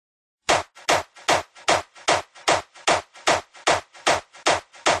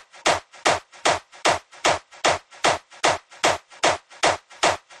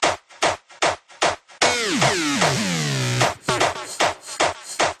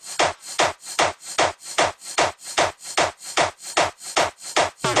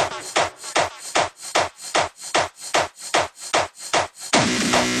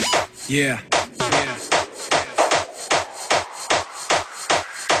Yeah.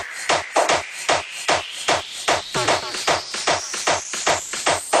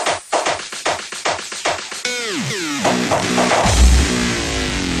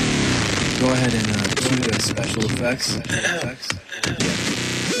 Go ahead and cue the special effects.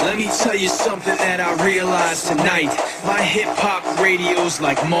 Let me tell you something that I realized tonight. My hip-hop radio's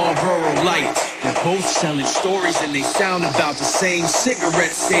like Marlboro Light. They're both selling stories and they sound about the same.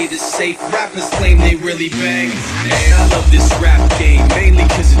 Cigarettes say the safe, rappers claim they really bang. Man, I love this rap game, mainly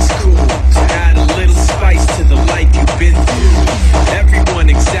cause it's cool. To add a little spice to the life you've been through. Everyone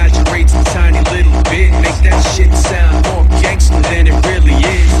exaggerates a tiny little bit, make that shit sound more gangster than it really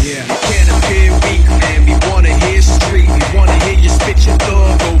is. Yeah. You can't appear weak, man, we wanna hear street. We wanna hear you spit your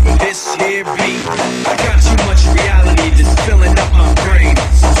thug over this here beat. I got too much reality just filling up my brain.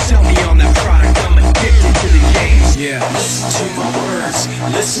 So sell me on that product, I'm addicted to the games. Yeah. Listen to my words,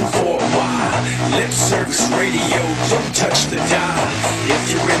 listen for a while. Lip service radio, don't touch the dial.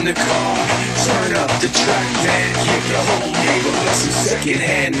 If you're in the car, turn up the track, man. Give your whole neighborhood some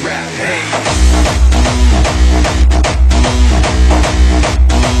secondhand rap, hey.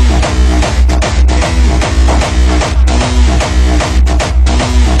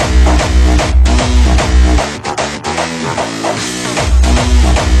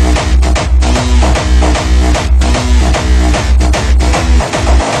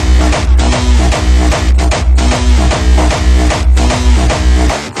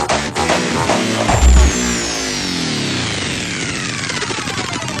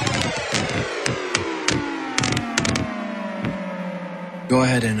 Go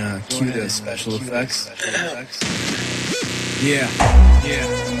ahead and cue the special effects. Yeah.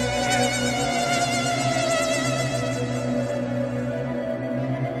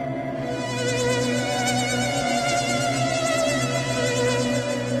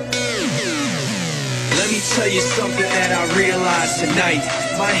 Let me tell you something that I realized tonight.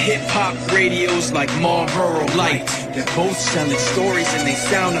 My hip-hop radio's like Marlboro Light. They're both selling stories and they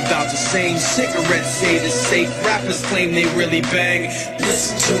sound about the same. Cigarettes say the safe, rappers claim they really bang.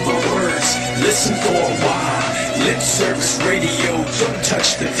 Listen to my words, listen for a while. Lip service radio, don't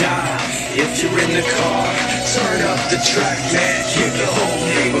touch the dial. If you're in the car, turn up the track, man. Give the whole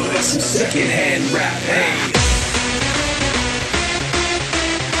neighborhood some secondhand rap, hey.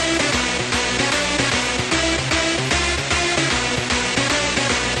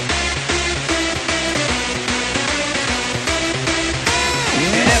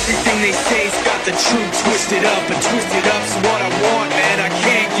 Everything they say's got the truth twisted up, and twisted up's what I want, man, I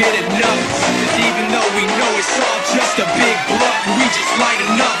can't get enough. Cause even though we know it's all just a big bluff, we just light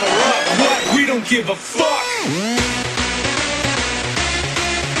another up, what? We don't give a fuck.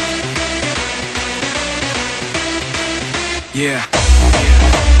 Yeah.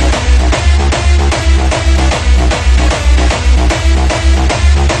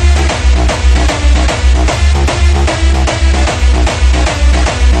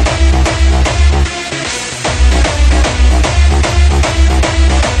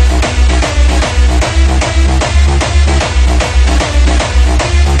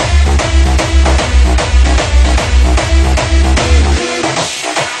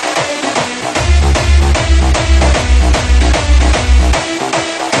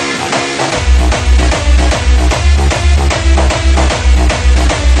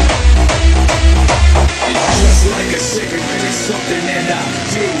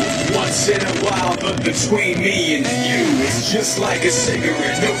 Between me and you, it's just like a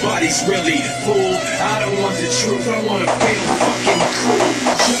cigarette. Nobody's really fooled. I don't want the truth, I wanna feel fucking cool.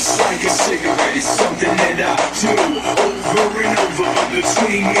 Just like a cigarette, it's something that I do over and over. But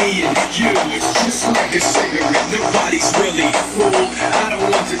between me and you, it's just like a cigarette. Nobody's really fooled. I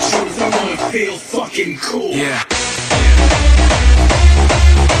don't want the truth, I wanna feel fucking cool. Yeah.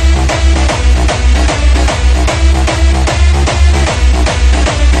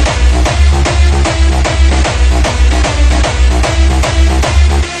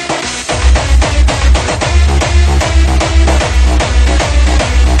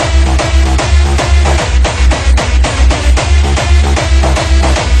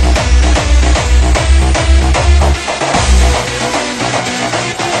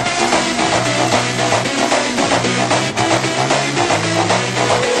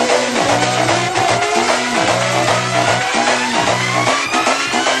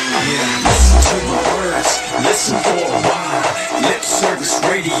 Listen for a while. Lip service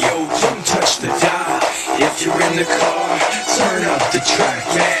radio, don't touch the dial. If you're in the car, turn up the track,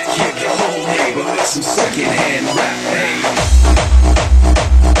 man. Give your whole neighborhood some secondhand rap, hey.